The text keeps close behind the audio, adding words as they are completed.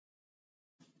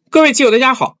各位棋友大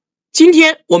家好，今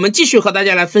天我们继续和大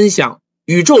家来分享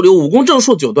宇宙流武功正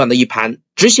数九段的一盘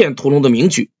直线屠龙的名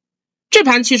局。这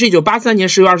盘棋是1983年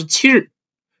10月27日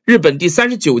日本第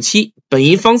39期本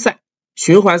因坊赛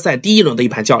循环赛第一轮的一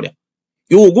盘较量，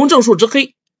由武功正数之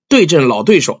黑对阵老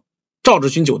对手赵志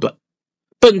勋九段。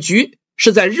本局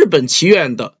是在日本棋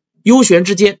院的幽玄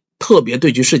之间特别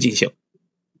对局室进行。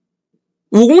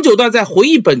武功九段在回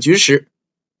忆本局时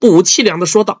不无凄凉地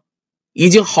说道，已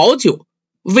经好久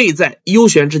未在幽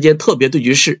玄之间特别对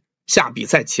局室下比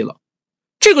赛棋了。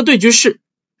这个对局室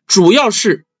主要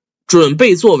是准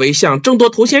备作为像争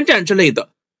夺头衔战之类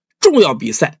的重要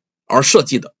比赛而设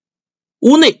计的。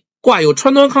屋内挂有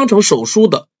川端康成手书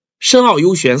的深奥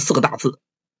幽玄4个大字，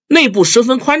内部十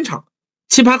分宽敞，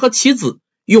棋盘和棋子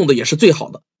用的也是最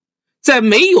好的。在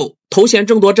没有头衔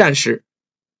争夺战时，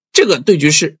这个对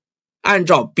局室按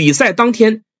照比赛当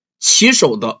天棋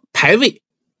手的排位，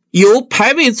由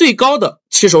排位最高的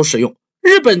棋手使用。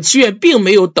日本棋院并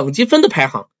没有等级分的排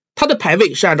行，它的排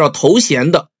位是按照头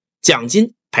衔的奖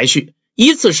金排序，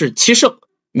依次是棋圣、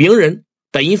名人、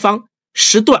本因坊、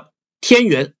十段、天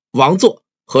元、王座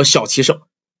和小棋圣。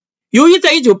由于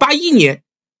在1981年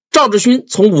赵志勋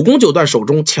从武功九段手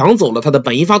中抢走了他的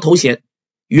本因坊头衔，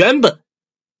原本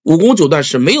武功九段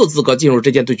是没有资格进入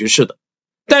这件对局室的，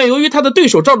但由于他的对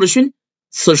手赵志勋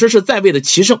此时是在位的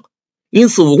棋圣，因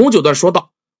此武功九段说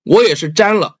道，我也是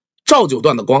沾了赵九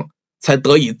段的光，才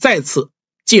得以再次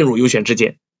进入幽玄之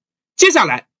间。接下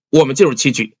来我们进入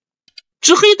棋局，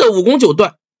执黑的武功九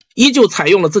段依旧采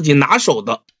用了自己拿手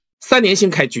的3连星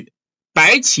开局，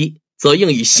白棋则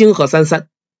应以星和3-3。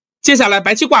接下来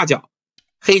白棋挂角，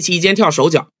黑棋一间跳手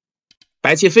脚，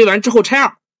白棋飞完之后拆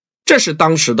2，这是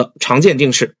当时的常见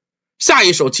定式。下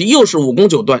一手棋又是武功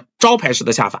九段招牌式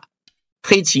的下法，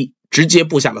黑棋直接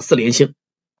布下了4连星。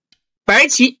白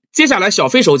棋接下来小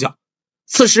飞手脚，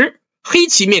此时黑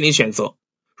棋面临选择，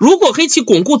如果黑棋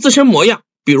巩固自身模样，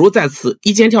比如在此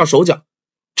一间跳手脚，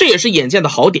这也是眼见的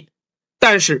好点，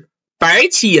但是白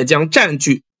棋也将占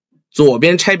据左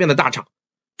边拆边的大场，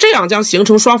这样将形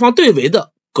成双方对围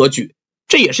的格局，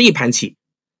这也是一盘棋。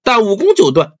但武功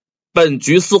九段本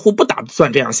局似乎不打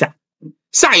算这样下，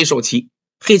下一手棋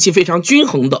黑棋非常均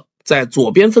衡的在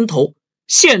左边分头，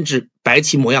限制白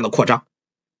棋模样的扩张。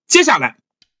接下来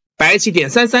白棋点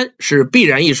3-3是必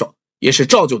然一手，也是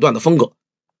赵九段的风格。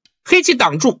黑棋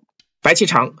挡住，白棋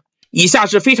长，以下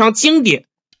是非常经典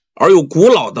而又古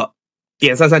老的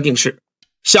点3-3定式，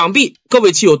想必各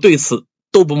位棋友对此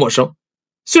都不陌生。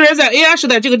虽然在 AI 时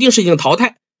代这个定式已经淘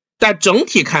汰，但整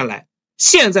体看来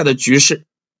现在的局势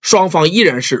双方依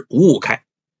然是5-5开。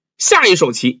下一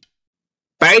手棋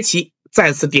白棋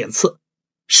再次点刺，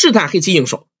试探黑棋应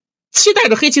手，期待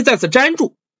着黑棋再次粘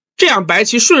住，这样白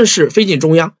棋顺势飞进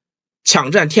中央，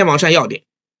抢占天王山要点，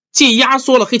既压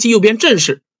缩了黑棋右边阵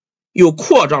势，又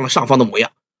扩张了上方的模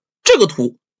样。这个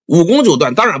图武功九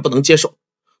段当然不能接受，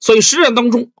所以实战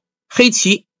当中黑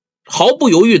棋毫不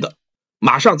犹豫的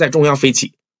马上在中央飞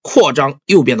起，扩张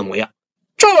右边的模样。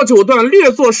赵九段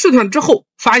略作试探之后，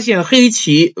发现黑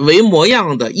棋围模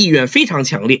样的意愿非常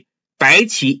强烈，白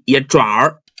棋也转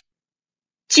而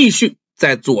继续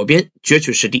在左边攫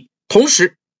取实地，同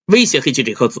时威胁黑棋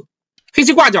这颗子。黑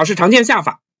棋挂角是常见下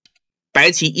法，白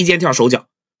棋一间跳手脚，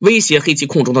威胁黑棋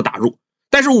空中的打入。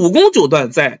但是武功九段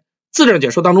在自证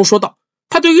解说当中说到，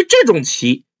他对于这种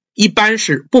棋一般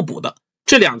是不补的，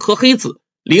这2颗黑子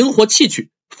灵活弃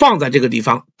取，放在这个地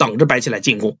方等着白棋来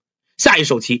进攻。下一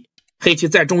手棋黑棋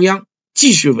在中央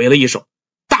继续围了一手，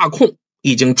大空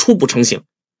已经初步成型，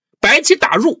白棋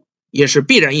打入也是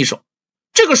必然一手。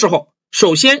这个时候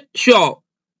首先需要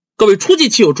各位初级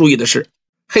棋友注意的是，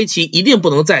黑棋一定不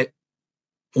能在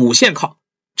5线靠，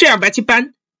这样白棋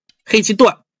扳，黑棋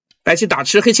断，白棋打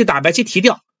吃，黑棋打，白棋提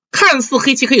掉，看似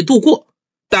黑棋可以度过，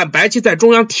但白棋在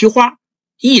中央提花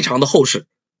异常的厚实，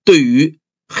对于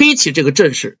黑棋这个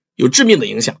阵势有致命的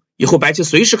影响，以后白棋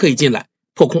随时可以进来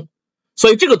破空，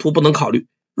所以这个图不能考虑。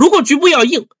如果局部要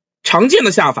硬，常见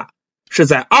的下法是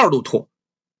在2路拖，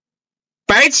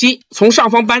白棋从上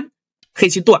方扳，黑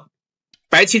棋断，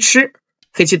白棋吃，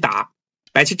黑棋打，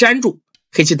白棋粘住，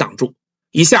黑棋挡住，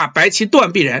以下白棋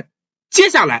断必然。接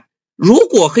下来如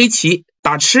果黑棋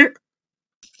打吃，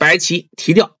白棋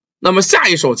提掉，那么下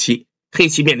一手棋黑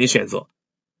棋面临选择，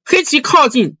黑棋靠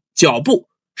近脚步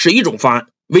是一种方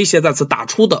案，威胁在此打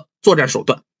出的作战手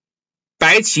段，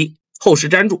白棋后实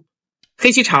粘住，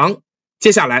黑棋长，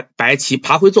接下来白棋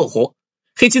爬回做活，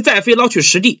黑棋再飞捞取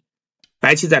实地，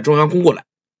白棋在中央攻过来。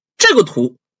这个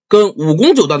图跟武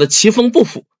功九段的棋风不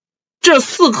符，这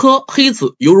4颗黑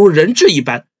子犹如人质一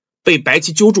般被白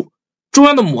棋揪住，中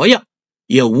央的模样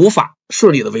也无法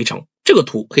顺利的围成，这个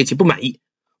图黑棋不满意。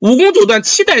武宫九段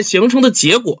期待形成的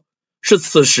结果是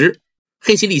此时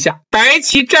黑棋立下，白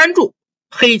棋粘住，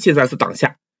黑棋再次挡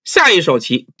下，下一手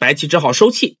棋白棋只好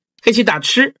收气，黑棋打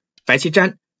吃，白棋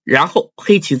粘，然后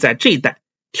黑棋在这一带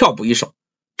跳补一手。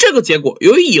这个结果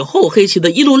由于以后黑棋的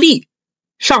一路力、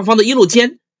上方的一路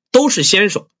尖都是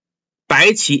先手，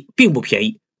白棋并不便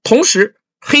宜，同时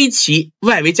黑棋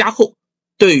外围加厚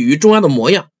对于中央的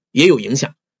模样也有影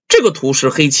响，这个图是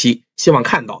黑棋希望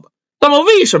看到的。那么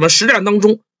为什么实战当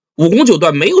中武宫九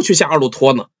段没有去下二路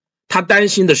拖呢？他担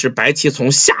心的是白棋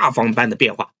从下方搬的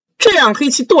变化，这样黑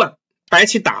棋断，白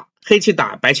棋打，黑棋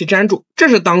打，白棋粘住，这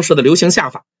是当时的流行下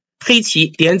法。黑棋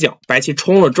点角，白棋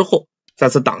冲了之后再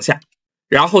次挡下，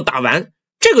然后打完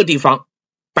这个地方，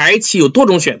白棋有多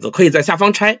种选择，可以在下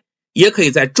方拆，也可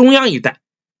以在中央一带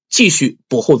继续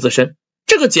补厚自身。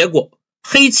这个结果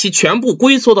黑棋全部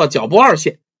龟缩到角部二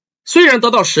线，虽然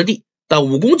得到实地，但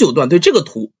武宫九段对这个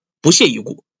图不屑一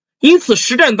顾，因此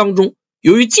实战当中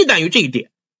由于忌惮于这一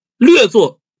点，略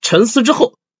作沉思之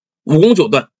后，武宫九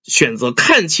段选择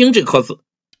看清这颗子，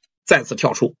再次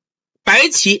跳出，白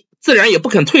棋自然也不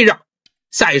肯退让，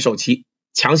下一手棋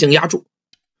强行压住，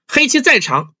黑棋再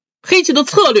长，黑棋的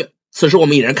策略此时我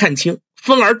们已然看清，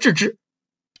分而治之，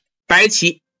白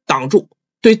棋挡住，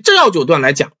对这要九段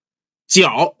来讲，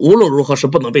角无论如何是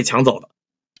不能被抢走的。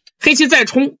黑棋再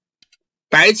冲，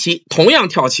白棋同样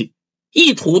跳起，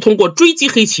意图通过追击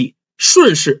黑棋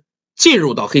顺势进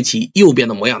入到黑棋右边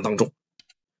的模样当中。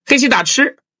黑棋打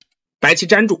吃，白棋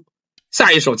粘住，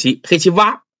下一手棋黑棋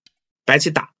挖，白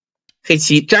棋打，黑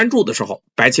棋粘住的时候，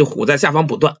白棋虎在下方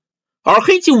补断，而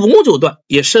黑棋武宫九段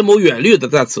也深谋远虑的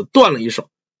在此断了一手，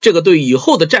这个对以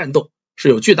后的战斗是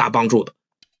有巨大帮助的。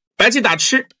白棋打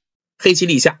吃，黑棋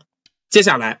立下，接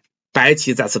下来白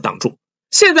棋再次挡住。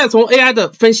现在从 AI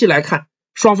的分析来看，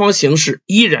双方形势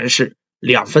依然是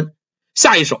2分。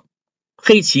下一手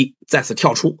黑棋再次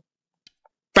跳出，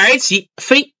白棋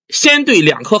飞，先对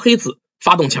2颗黑子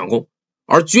发动抢攻，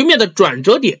而局面的转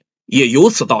折点也由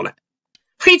此到来。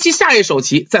黑棋下一手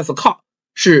棋再次靠，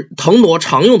是腾挪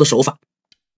常用的手法，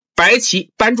白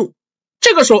棋扳住。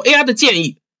这个时候 AI 的建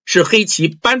议是黑棋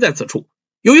扳在此处，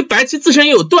由于白棋自身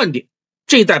也有断点，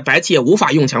这一带白棋也无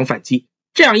法用强反击，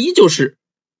这样依旧是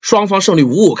双方胜率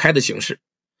5-5开的形势。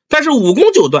但是武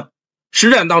宫九段实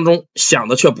战当中想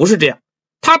的却不是这样，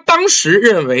他当时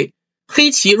认为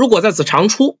黑棋如果在此长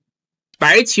出，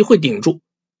白棋会顶住，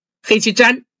黑棋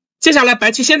粘，接下来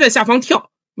白棋先在下方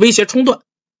跳，威胁冲断，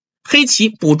黑棋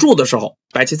补住的时候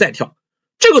白棋再跳。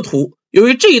这个图由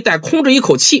于这一带空着一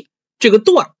口气，这个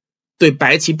断对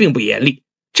白棋并不严厉，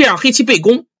这样黑棋被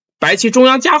攻，白棋中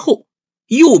央加厚，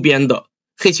右边的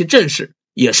黑棋阵势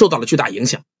也受到了巨大影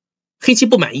响，黑棋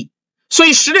不满意，所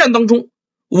以实战当中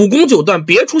武宫九段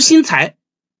别出心裁，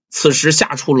此时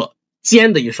下出了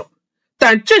尖的一手，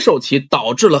但这手棋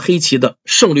导致了黑棋的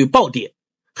胜率暴跌。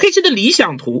黑棋的理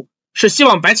想图是希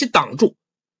望白棋挡住，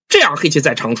这样黑棋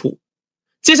再长出，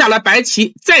接下来白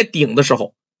棋再顶的时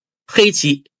候，黑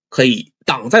棋可以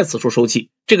挡在此处收气，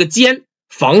这个尖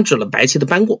防止了白棋的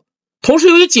扳过，同时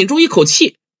由于紧住一口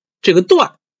气，这个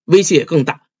断威胁也更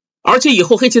大，而且以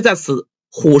后黑棋在此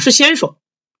虎是先手，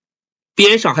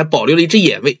边上还保留了一只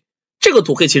眼位，这个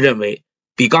图黑棋认为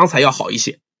比刚才要好一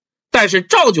些。但是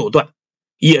赵九段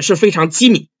也是非常机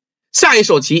敏，下一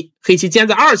手棋黑棋尖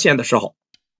在二线的时候，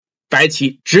白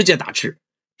棋直接打吃，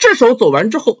这手走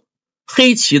完之后，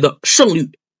黑棋的胜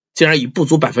率竟然已不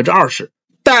足 20%。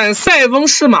 但塞翁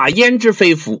失马焉知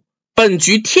非福，本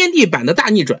局天地版的大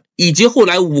逆转，以及后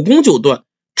来武宫九段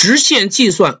直线计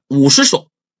算50手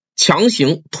强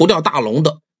行屠掉大龙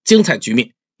的精彩局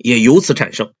面也由此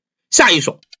产生。下一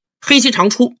手黑棋长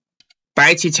出，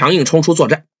白棋强硬冲出作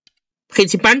战，黑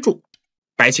棋扳住，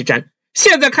白棋粘。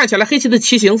现在看起来黑棋的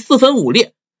棋形4分5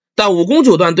裂，但武宫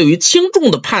九段对于轻重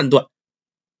的判断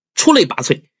出类拔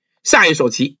萃。下一手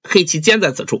棋黑棋尖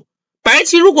在此处，白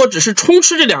棋如果只是冲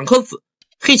吃这2颗子，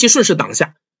黑棋顺势挡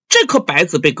下，这颗白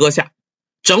子被割下，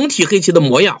整体黑棋的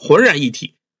模样浑然一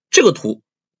体，这个图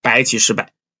白棋失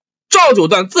败。赵九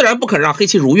段自然不肯让黑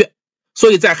棋如愿，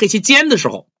所以在黑棋尖的时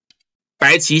候，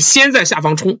白棋先在下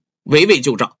方冲，围魏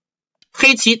救赵，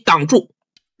黑棋挡住，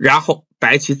然后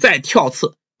白棋再跳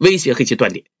刺威胁黑棋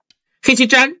断点，黑棋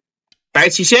粘，白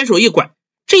棋先手一拐，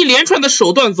这一连串的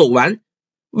手段走完，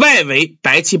外围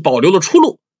白棋保留了出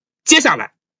路，接下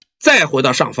来再回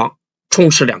到上方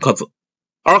冲吃2颗子，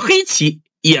而黑棋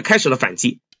也开始了反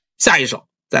击，下一手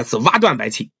再次挖断白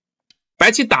棋，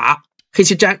白棋打，黑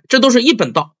棋粘，这都是一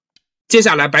本道。接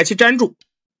下来白棋粘住，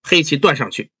黑棋断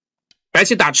上去，白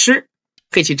棋打吃，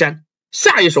黑棋粘，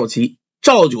下一手棋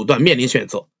赵九段面临选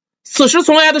择。此时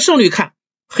从 AI 的胜率看，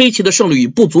黑棋的胜率已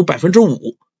不足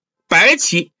 5%， 白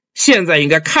棋现在应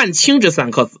该看清这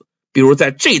3颗子，比如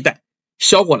在这一带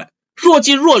削过来，若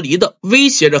即若离的威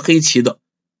胁着黑棋的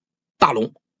大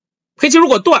龙。黑棋如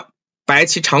果断，白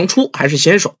棋长出还是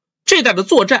先手，这一带的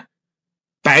作战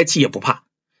白棋也不怕。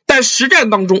但实战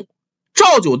当中，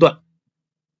赵九段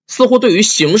似乎对于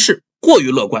形势过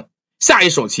于乐观，下一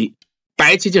手棋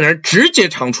白棋竟然直接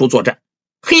长出作战，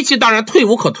黑棋当然退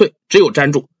无可退，只有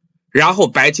粘住，然后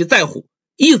白棋再虎，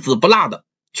一子不落的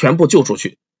全部救出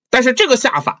去。但是这个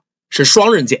下法是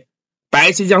双刃剑，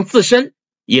白棋将自身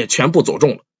也全部走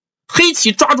中了，黑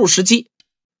棋抓住时机，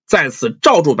再次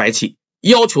罩住白棋，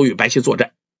要求与白棋作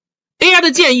战。 AI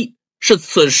的建议是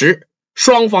此时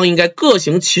双方应该各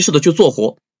行其事的去做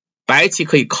活，白棋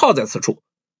可以靠在此处，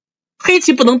黑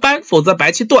棋不能搬，否则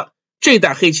白棋断，这一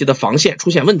带黑棋的防线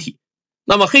出现问题。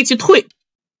那么黑棋退，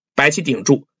白棋顶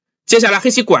住，接下来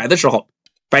黑棋拐的时候，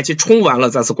白棋冲完了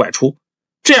再次拐出，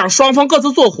这样双方各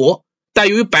自做活，但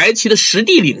由于白棋的实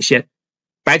地领先，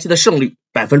白棋的胜率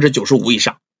 95% 以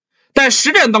上。但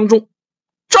实战当中，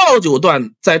赵九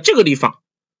段在这个地方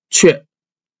却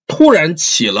突然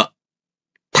起了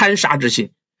贪杀之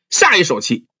心，下一手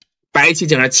棋白棋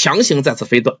竟然强行再次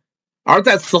飞断，而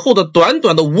在此后的短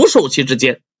短的5手棋之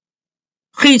间，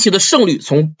黑棋的胜率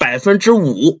从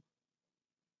 5%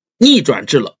 逆转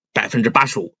至了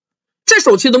 85%。 这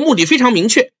手棋的目的非常明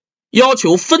确，要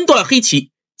求分断黑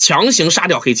棋，强行杀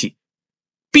掉黑棋，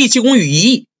毕其功于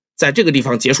一役，在这个地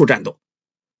方结束战斗。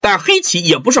但黑棋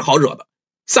也不是好惹的，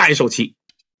下一手棋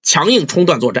强硬冲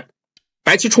断作战，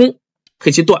白棋冲，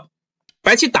黑棋断，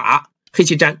白棋打，黑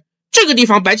棋粘，这个地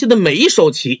方白棋的每一手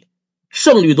棋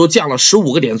胜率都降了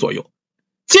15个点左右。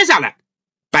接下来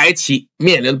白棋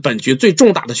面临本局最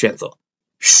重大的选择，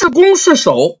是攻是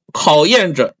守，考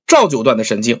验着赵九段的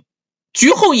神经。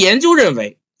局后研究认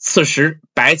为，此时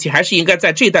白棋还是应该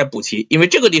在这一带补棋，因为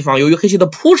这个地方由于黑棋的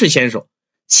扑是先手，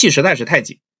气实在是太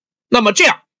紧。那么这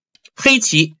样黑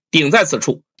棋顶在此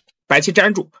处，白棋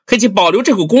粘住，黑棋保留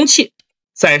这口攻气，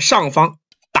在上方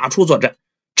打出作战。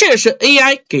这也是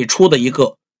AI 给出的一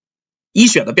个一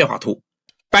选的变化图，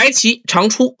白棋长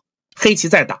出，黑棋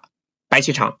再打，白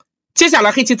棋长，接下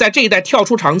来黑棋在这一带跳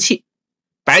出长气，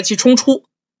白棋冲出，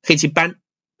黑棋扳，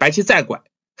白棋再拐，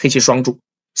黑棋双住，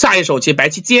下一手棋白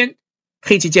棋尖，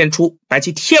黑棋尖出，白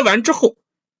棋贴完之后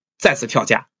再次跳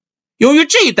家。由于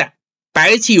这一带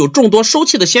白棋有众多收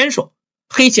气的先手，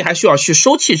黑棋还需要去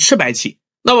收气吃白棋，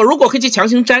那么如果黑棋强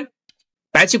行粘，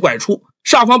白棋拐出，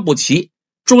上方补棋，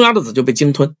中央的子就被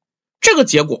鲸吞。这个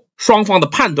结果双方的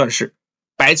判断是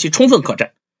白棋充分可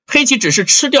战，黑棋只是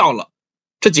吃掉了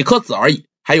这几颗子而已，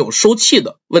还有收气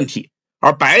的问题，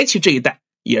而白棋这一带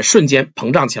也瞬间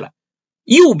膨胀起来，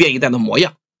右边一带的模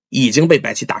样已经被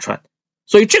白棋打穿。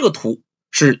所以这个图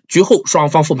是局后双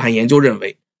方复盘研究认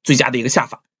为最佳的一个下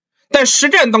法。但实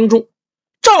战当中，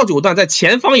赵九段在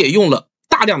前方也用了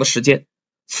大量的时间，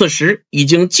此时已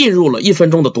经进入了1分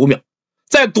钟的读秒。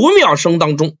在读秒声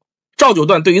当中，赵九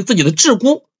段对于自己的智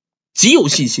估极有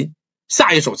信心，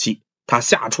下一手棋他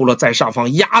下出了在上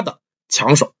方压的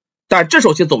强手，但这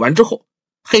手棋走完之后，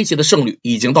黑棋的胜率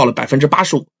已经到了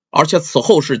 85%， 而且此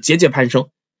后是节节攀升。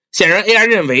显然 AI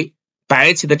认为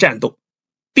白棋的战斗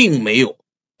并没有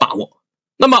把握。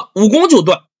那么武功九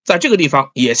段在这个地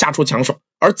方也下出强手，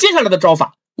而接下来的招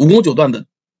法，武功九段的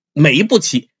每一步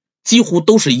棋几乎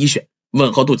都是一选，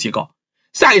吻合度极高。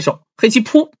下一手黑棋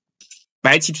扑，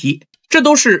白棋提，这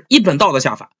都是一本道的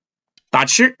下法。打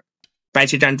吃，白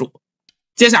棋粘住，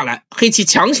接下来黑棋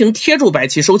强行贴住白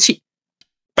棋收气，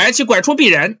白棋拐出必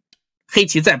然，黑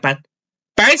棋再扳，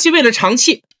白棋为了长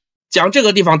气将这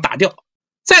个地方打掉，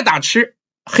再打吃，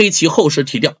黑棋后势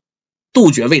提掉，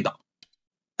杜绝未倒，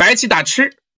白棋打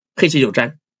吃，黑棋就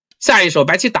粘，下一手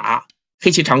白棋打，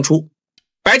黑棋长出，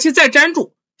白棋再粘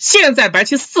住，现在白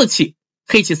棋4气，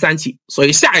黑棋3气，所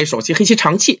以下一手棋黑棋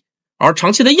长气，而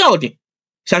长气的要点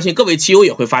相信各位棋友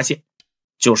也会发现，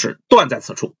就是断在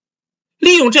此处，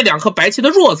利用这2颗白棋的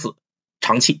弱子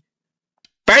长气，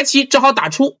白棋只好打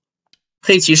出，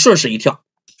黑棋顺势一跳，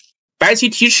白棋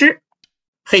提吃，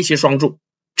黑棋双住，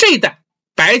这一带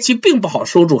白棋并不好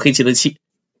收住黑棋的气，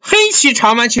黑棋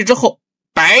长完气之后，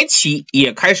白棋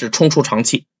也开始冲出长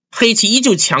气，黑棋依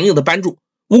旧强硬的扳住。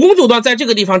武功九段在这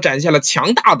个地方展现了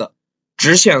强大的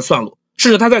直线算路，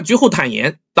甚至他在局后坦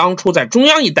言，当初在中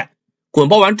央一带滚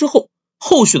包完之后，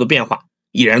后续的变化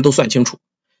已然都算清楚。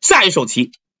下一手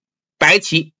棋白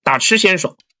棋打吃先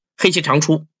手，黑棋长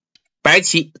出，白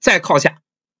棋再靠下，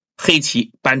黑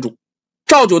棋扳住。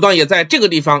赵九段也在这个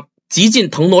地方极尽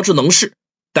腾挪之能事，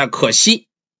但可惜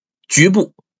局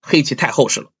部黑棋太厚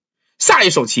实了。下一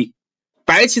手棋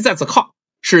白棋再次靠，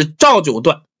是赵九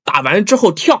段打完之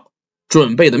后跳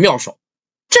准备的妙手。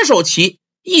这手棋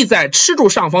意在吃住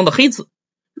上方的黑子。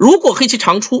如果黑棋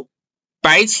长出，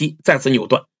白棋再次扭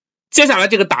断。接下来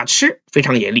这个打吃非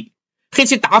常严厉，黑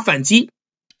棋打反击，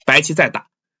白棋再打，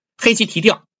黑棋提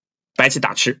掉，白棋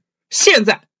打吃。现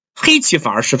在黑棋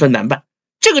反而十分难办，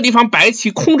这个地方白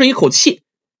棋空着一口气，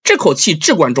这口气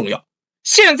至关重要。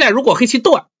现在如果黑棋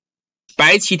断，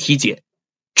白棋提劫，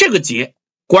这个劫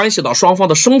关系到双方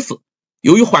的生死，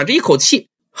由于缓着一口气，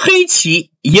黑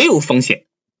棋也有风险。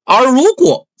而如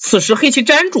果此时黑棋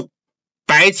粘住，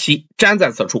白棋粘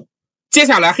在此处，接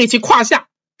下来黑棋胯下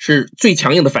是最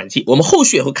强硬的反击，我们后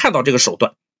续也会看到这个手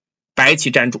段。白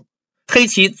棋粘住，黑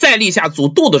棋再立下阻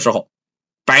度的时候，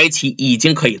白棋已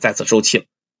经可以在此收气了。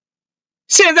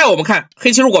现在我们看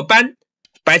黑棋如果扳，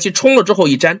白棋冲了之后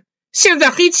一粘，现在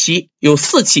黑棋有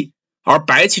4气，而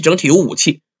白棋整体有5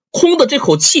气，空的这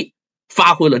口气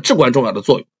发挥了至关重要的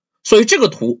作用，所以这个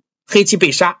图黑棋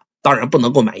被杀当然不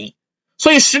能够满意。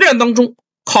所以实战当中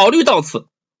考虑到此，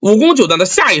武功九段的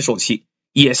下一手棋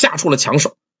也下出了强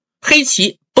手，黑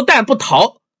棋不但不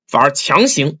逃，反而强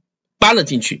行扳了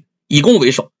进去，以攻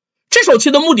为守。这手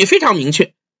棋的目的非常明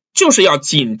确，就是要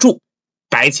紧住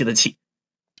白棋的气。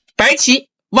白棋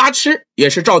挖吃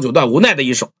也是赵九段无奈的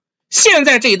一手。现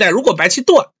在这一带如果白棋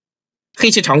断，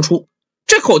黑棋长出，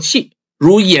这口气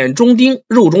如眼中钉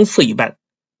肉中刺一般，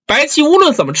白棋无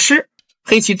论怎么吃，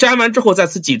黑棋粘完之后再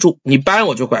次挤住，你扳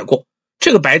我就拐过，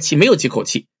这个白棋没有几口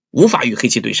气，无法与黑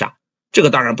棋对杀，这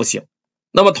个当然不行。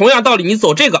那么同样道理，你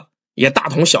走这个也大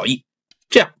同小异，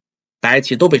这样白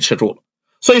棋都被吃住了。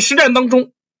所以实战当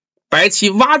中白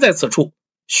棋挖在此处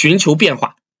寻求变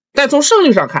化，但从胜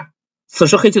率上看，此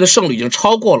时黑棋的胜率已经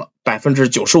超过了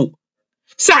 95%。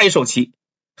 下一手棋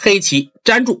黑棋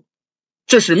粘住，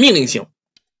这是命令型，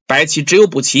白棋只有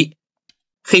补棋，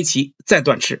黑棋再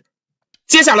断吃。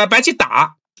接下来白棋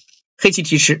打，黑棋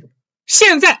提吃。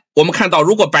现在我们看到，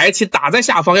如果白棋打在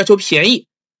下方要求便宜，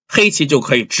黑棋就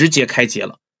可以直接开劫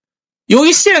了。由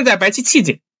于现在白棋气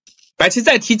紧，白棋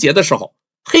再提劫的时候，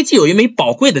黑棋有一枚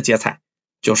宝贵的劫材，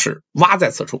就是挖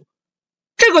在此处。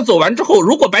这个走完之后，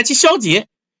如果白棋消劫，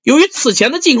由于此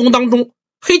前的进攻当中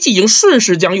黑棋已经顺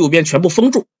势将右边全部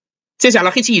封住，接下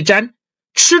来黑棋一粘，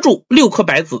吃住6颗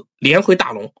白子连回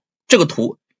大龙，这个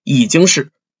图已经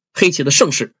是黑棋的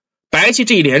胜势，白棋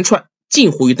这一连串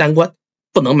近乎于单关，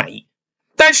不能满意。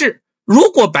但是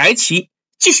如果白棋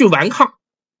继续顽抗，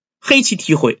黑棋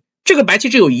提回，这个白棋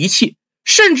只有1气，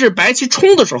甚至白棋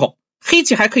冲的时候黑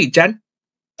棋还可以粘，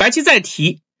白棋再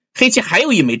提，黑棋还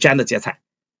有一枚粘的劫材。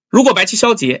如果白棋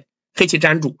消劫，黑棋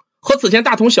粘住，和此前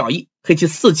大同小异，黑棋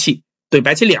4气对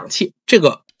白棋2气，这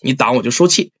个你挡我就收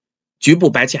气，局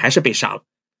部白棋还是被杀了。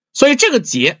所以这个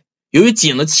劫由于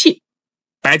紧了气，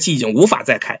白棋已经无法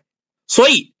再开，所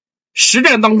以实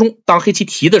战当中当黑棋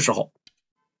提的时候，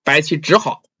白棋只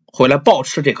好回来暴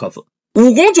吃这颗子。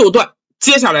武功九段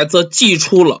接下来则祭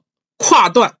出了跨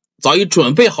段早已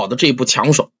准备好的这一步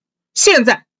强手。现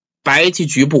在白棋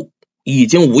局部已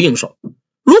经无应手，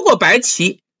如果白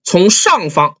棋从上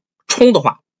方冲的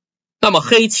话，那么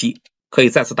黑棋可以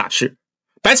再次打吃。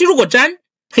白棋如果粘，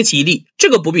黑棋一立，这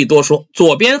个不必多说，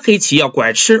左边黑棋要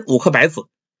拐吃5颗白子，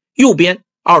右边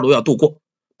2路要渡过，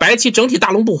白棋整体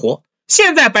大龙不活。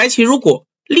现在白棋如果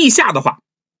立下的话，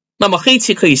那么黑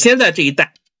棋可以先在这一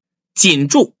带紧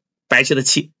住白棋的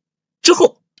气，之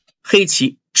后黑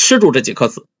棋吃住这几颗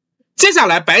子，接下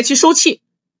来白棋收气，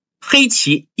黑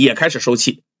棋也开始收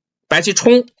气，白棋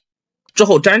冲之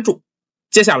后粘住，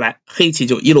接下来黑棋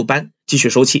就一路扳继续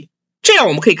收气。这样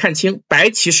我们可以看清，白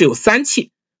棋是有3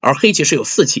气，而黑棋是有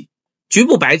4气，局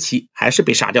部白棋还是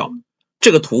被杀掉了，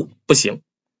这个图不行。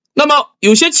那么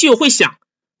有些棋友会想，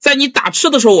在你打吃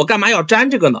的时候我干嘛要粘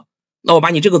这个呢？那我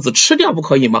把你这个子吃掉不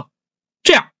可以吗？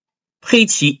这样黑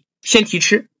棋先提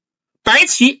吃，白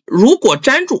棋如果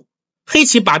粘住，黑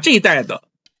棋把这一带的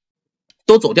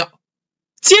都走掉，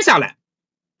接下来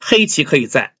黑棋可以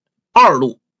在2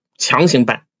路强行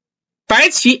扳，白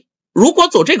棋如果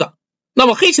走这个，那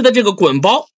么黑棋的这个滚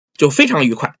包就非常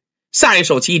愉快，下一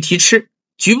手棋一提吃，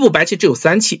局部白棋只有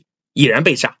3气，已然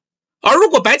被杀。而如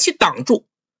果白棋挡住，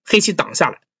黑棋挡下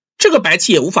来，这个白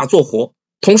棋也无法做活，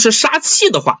同时杀气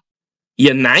的话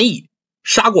也难以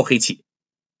杀过黑棋。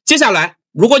接下来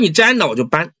如果你粘，那我就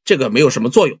扳，这个没有什么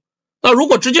作用。那如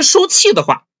果直接收气的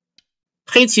话，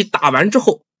黑棋打完之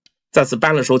后再次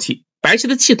扳了收气，白棋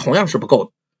的气同样是不够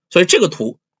的，所以这个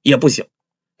图也不行。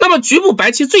那么局部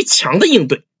白棋最强的应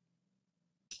对，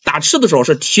打吃的时候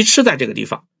是提吃在这个地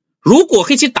方，如果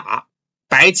黑棋打，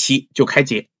白棋就开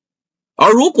劫，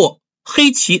而如果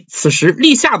黑棋此时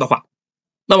立下的话，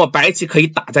那么白棋可以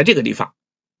打在这个地方。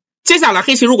接下来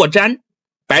黑棋如果粘，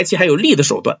白棋还有立的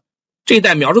手段，这一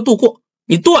带瞄着渡过，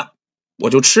你断我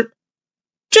就吃，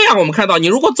这样我们看到，你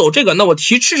如果走这个，那我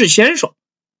提吃是先手，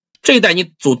这一带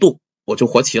你走渡我就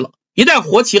活棋了。一旦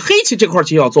活棋，黑棋这块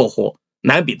棋要做活，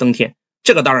难比登天，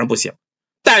这个当然不行。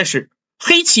但是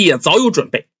黑棋也早有准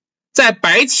备，在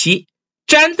白棋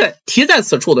粘在提在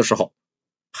此处的时候，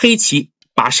黑棋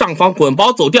把上方滚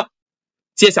包走掉，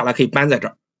接下来可以搬在这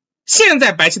儿。现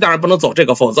在白棋当然不能走这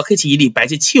个，否则黑棋一立，白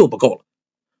棋气又不够了。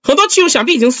很多棋友想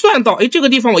必已经算到，这个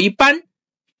地方我一搬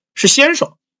是先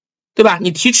手，对吧？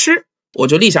你提吃我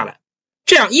就立下来，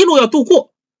这样一路要渡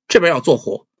过，这边要做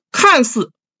活。看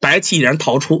似白棋已然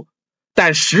逃出，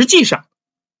但实际上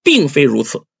并非如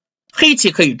此，黑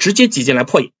棋可以直接挤进来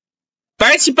破野。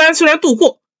白棋搬虽然渡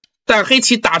过，但黑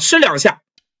棋打吃2下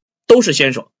都是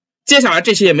先手，接下来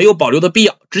这些也没有保留的必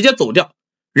要，直接走掉，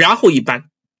然后一搬，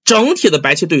整体的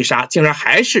白棋对杀竟然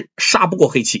还是杀不过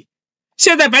黑棋。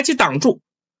现在白棋挡住，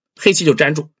黑棋就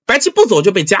粘住，白棋不走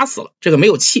就被夹死了，这个没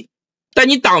有气。但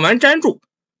你挡完粘住，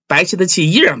白棋的气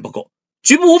依然不够，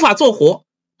局部无法做活，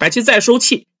白棋再收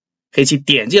气，黑棋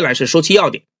点进来是收气要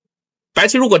点。白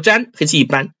棋如果粘，黑棋一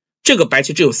搬，这个白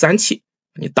棋只有3气，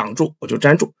你挡住我就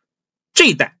粘住，这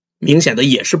一带明显的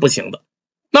也是不行的。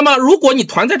那么如果你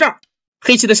团在这儿，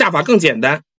黑棋的下法更简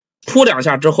单，扑2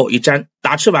下之后一粘，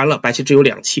打吃完了，白棋只有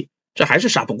2气，这还是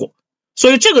杀不过。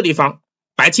所以这个地方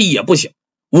白棋也不行。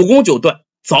武功9段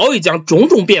早已将种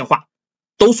种变化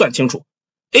都算清楚，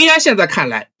 AI 现在看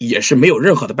来也是没有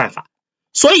任何的办法。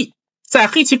所以在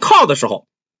黑棋靠的时候，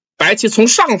白棋从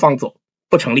上方走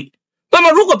不成立。那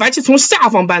么如果白棋从下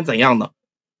方搬怎样呢？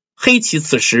黑棋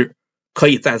此时可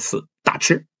以在此打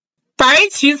吃，白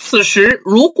棋此时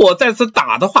如果在此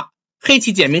打的话，黑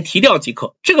棋简明提掉即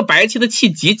可，这个白棋的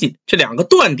气极紧，这2个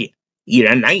断点已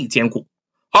然难以兼顾。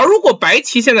而如果白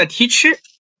棋现在提吃，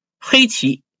黑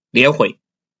棋连回，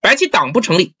白棋挡不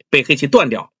成立，被黑棋断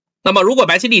掉。那么如果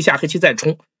白棋立下，黑棋再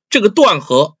冲，这个断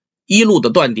和一路的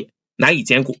断点难以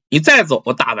兼顾，你再走，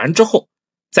我打完之后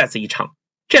再次一长，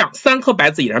这样3颗白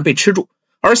子已然被吃住。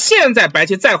而现在白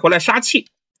棋再回来杀气，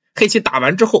黑棋打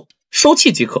完之后收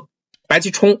气即可，白棋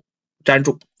冲粘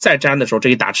住，再粘的时候这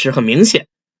一打吃很明显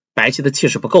白棋的气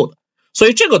是不够的，所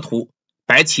以这个图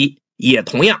白棋也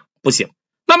同样不行。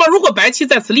那么如果白棋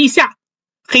在此立下，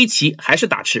黑棋还是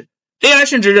打吃， AI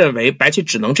甚至认为白棋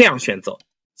只能这样选择，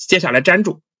接下来粘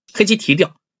住，黑棋提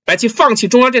掉，白棋放弃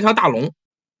中央这条大龙，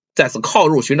再次靠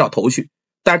入寻找头绪，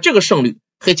但这个胜率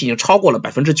黑棋已经超过了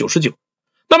 99%。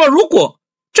 那么如果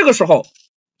这个时候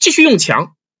继续用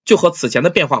强，就和此前的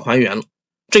变化还原了，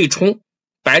这一冲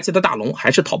白棋的大龙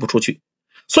还是逃不出去。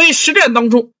所以实战当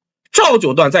中赵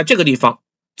九段在这个地方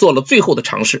做了最后的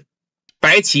尝试，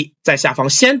白棋在下方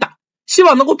先打，希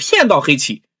望能够骗到黑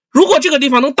棋，如果这个地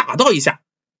方能打到一下，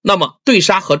那么对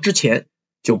杀和之前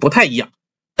就不太一样。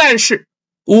但是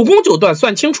武功9段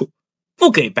算清楚，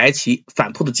不给白棋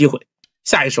反扑的机会，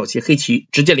下一手棋黑棋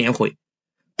直接连回，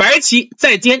白棋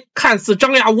再尖，看似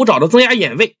张牙舞爪的增压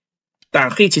眼位，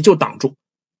但黑棋就挡住。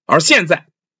而现在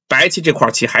白棋这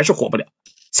块棋还是活不了，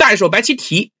下一手白棋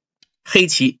提，黑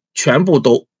棋全部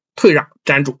都退让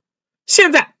粘住。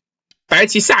现在白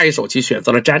棋下一手棋选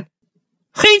择了粘，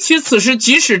黑棋此时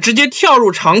即使直接跳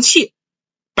入长气，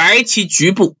白棋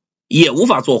局部也无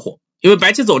法做活，因为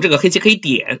白棋走这个黑棋可以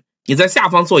点，你在下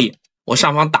方做野，我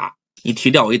上方打，你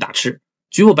提掉我一打吃，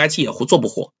局部白棋也做不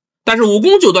活。但是武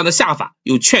功9段的下法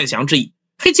有劝降之意，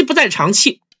黑棋不再长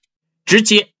气，直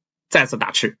接再次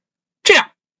打吃，这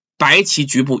样白棋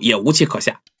局部也无气可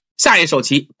下。下一手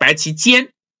棋白棋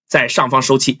尖，在上方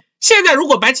收气，现在如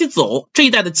果白棋走，这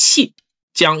一带的气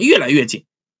将越来越紧，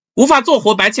无法做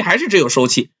活，白棋还是只有收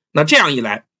气。那这样一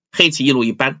来，黑棋一路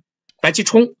一搬，白棋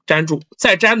冲粘住，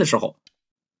再粘的时候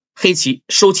黑棋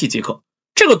收气即可。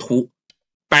这个图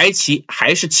白棋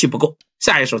还是气不够，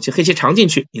下一手棋黑棋长进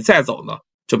去，你再走呢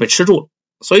就被吃住了，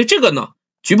所以这个呢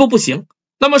局部不行。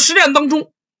那么实战当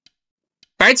中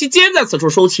白棋尖在此处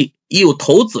收气也有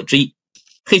投子之意，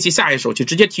黑棋下一手棋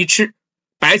直接提吃，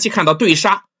白棋看到对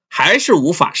杀还是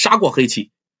无法杀过黑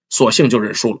棋，索性就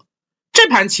认输了。这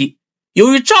盘棋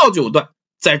由于赵九段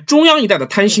在中央一带的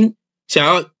贪心，想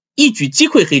要一举击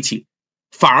溃黑棋，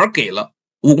反而给了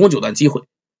武功9段机会，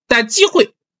但机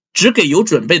会只给有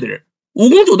准备的人。武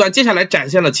功9段接下来展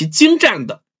现了其精湛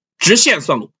的直线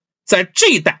算路，在这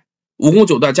一带武功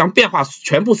9段将变化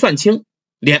全部算清，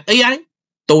连 AI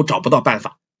都找不到办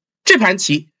法。这盘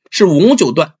棋是武功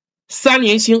9段3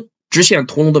连星直线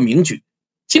屠龙的名局。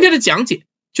今天的讲解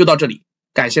就到这里，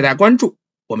感谢大家关注，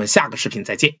我们下个视频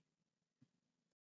再见。